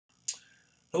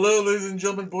Hello, ladies and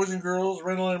gentlemen, boys and girls.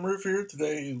 Randall M here.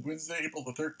 Today is Wednesday, April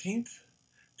the 13th,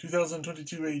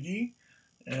 2022 AD.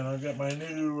 And I've got my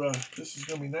new, this is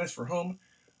going to be nice for home,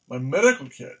 my medical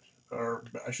kit. Or,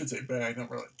 I should say bag,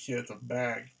 not really a kit, it's a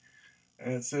bag.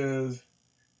 And it says,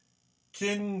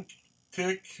 Kin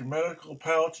Tick Medical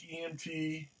Pouch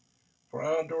EMT for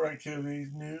outdoor activities,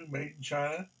 new, made in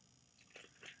China.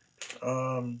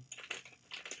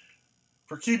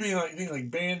 For keeping like things like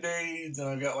Band-Aids, and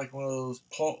I've got like one of those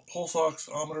pulse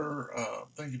oximeter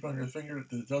things you put on your finger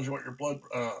that tells you what your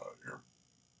your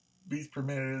beats per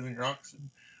minute is and your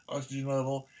oxygen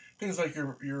level. Things like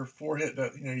your forehead,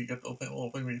 that you got the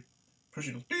little thing where you push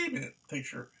it, beep, and it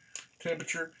takes your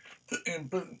temperature.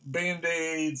 And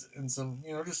Band-Aids and some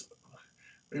just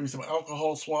maybe some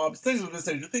alcohol swabs, things of this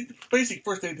nature. Basic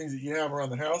first aid things that you have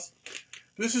around the house.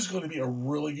 This is going to be a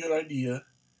really good idea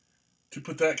to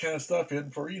put that kind of stuff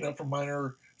in for, for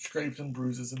minor scrapes and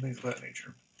bruises and things of that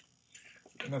nature.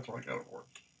 And that's what I got it for.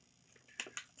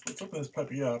 So let's open this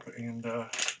puppy up, and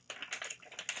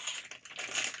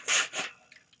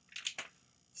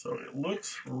so it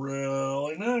looks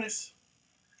really nice.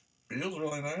 Feels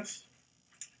really nice.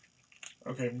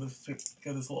 Okay, let's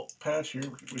got this little patch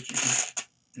here, which you can, if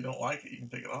you don't like it, you can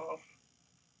take it off.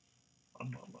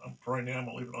 For right now, I'm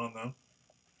going to leave it on though.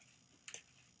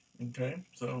 Okay,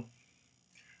 so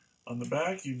on the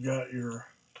back, you've got your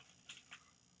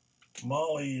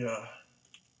Molly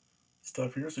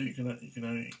stuff here, so you can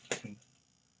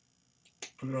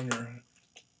put it on your,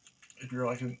 if you're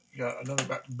like you got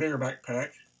another bigger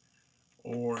backpack,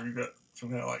 or you got some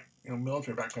kind of like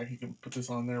military backpack, you can put this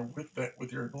on there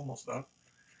with your normal stuff.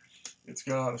 It's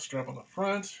got a strap on the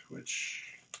front, which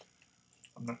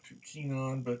I'm not too keen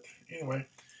on, but anyway.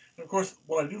 And of course,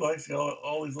 what I do like is got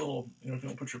all these little, if you want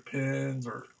to put your pins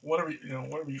or whatever,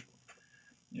 whatever you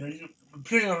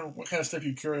depending on what kind of stuff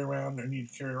you carry around or need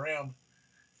to carry around,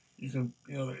 you can,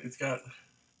 it's got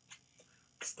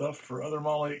stuff for other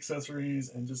Molly accessories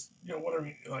and just, whatever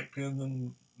you like, pins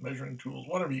and measuring tools,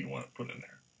 whatever you want to put in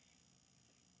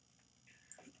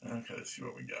there. Okay, let's see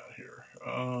what we got here.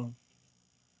 So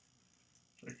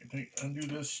you can undo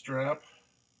this strap,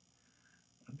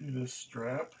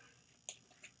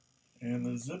 and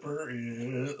the zipper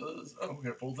is, okay,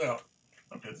 it pulls out.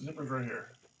 Okay, the zipper's right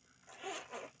here.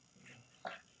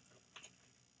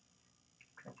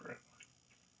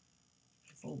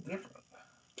 It's a little different.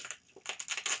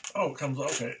 Oh, it comes,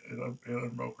 okay,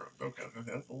 it broke. Okay,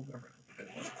 that's a little different.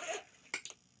 Okay.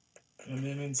 And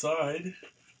then inside,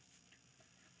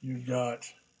 you've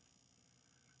got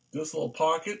this little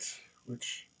pocket,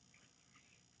 which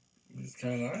is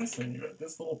kind of nice. Then you've got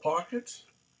this little pocket.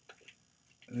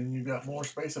 And then you've got more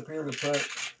space up here to put,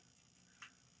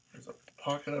 there's a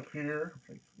pocket up here.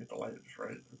 Get the light just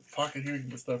right. There's a pocket here you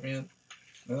can put stuff in.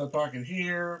 Another pocket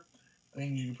here.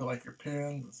 Then you can put like your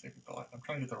pins. Let's see if the light, I'm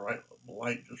trying to get the right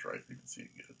light just right so you can see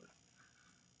it good. But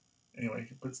anyway, you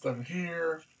can put stuff in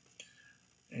here.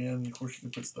 And of course you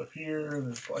can put stuff here. And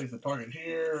there's like a pocket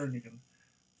here. And you can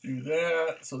do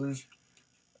that. So there's,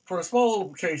 for a small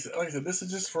little case, like I said, this is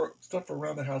just for stuff for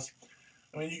around the house.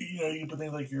 I mean, you can put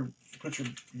things like put your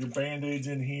Band-Aids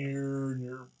in here, and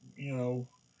your,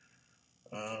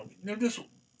 just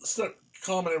stuff,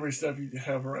 common everyday stuff you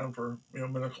have around for,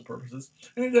 medical purposes.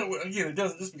 And it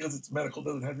doesn't, just because it's medical,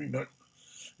 doesn't have to be medical.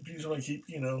 If you just want to keep,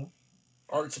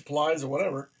 art supplies or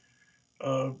whatever,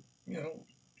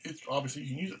 it's obviously you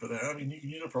can use it for that. I mean, you can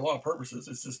use it for a lot of purposes.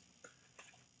 It's just,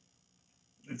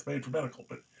 it's made for medical,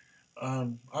 but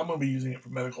I'm going to be using it for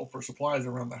medical, for supplies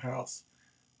around the house.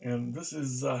 And this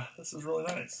is really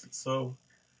nice. So,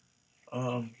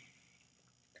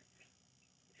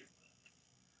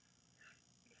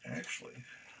 actually,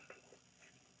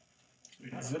 so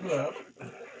you can zip it up.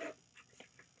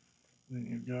 Then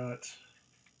you've got,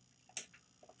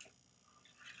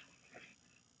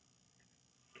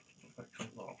 if that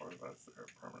comes off or that's there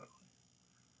permanently.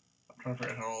 I'm trying to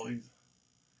figure out how all these.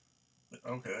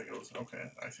 Okay, that goes.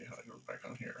 Okay, I see how that goes back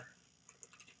on here.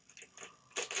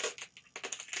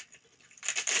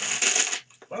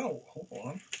 Oh, hold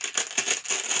on.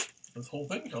 This whole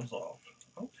thing comes off.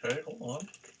 Okay, hold on.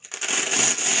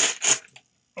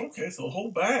 Okay, so the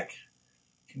whole back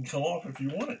can come off if you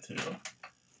want it to,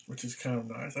 which is kind of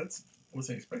nice.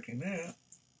 Wasn't expecting that.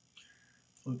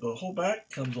 So the whole back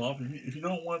comes off. If you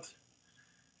don't want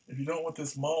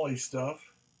this Molly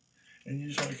stuff, and you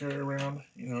just want to carry around,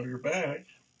 your bag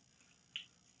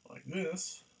like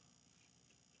this,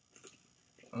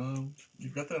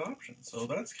 you've got that option. So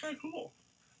that's kind of cool.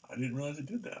 I didn't realize it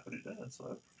did that, but it does, so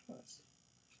that's pretty nice.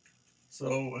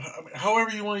 So,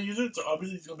 however you want to use it, so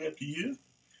obviously it's going to be up to you.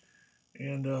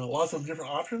 And lots of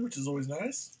different options, which is always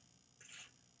nice.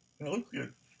 And it looks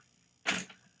good.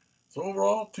 So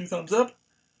overall, 2 thumbs up.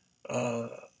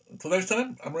 Until next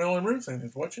time, I'm Randall M saying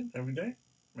thanks for watching every day.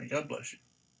 May God bless you.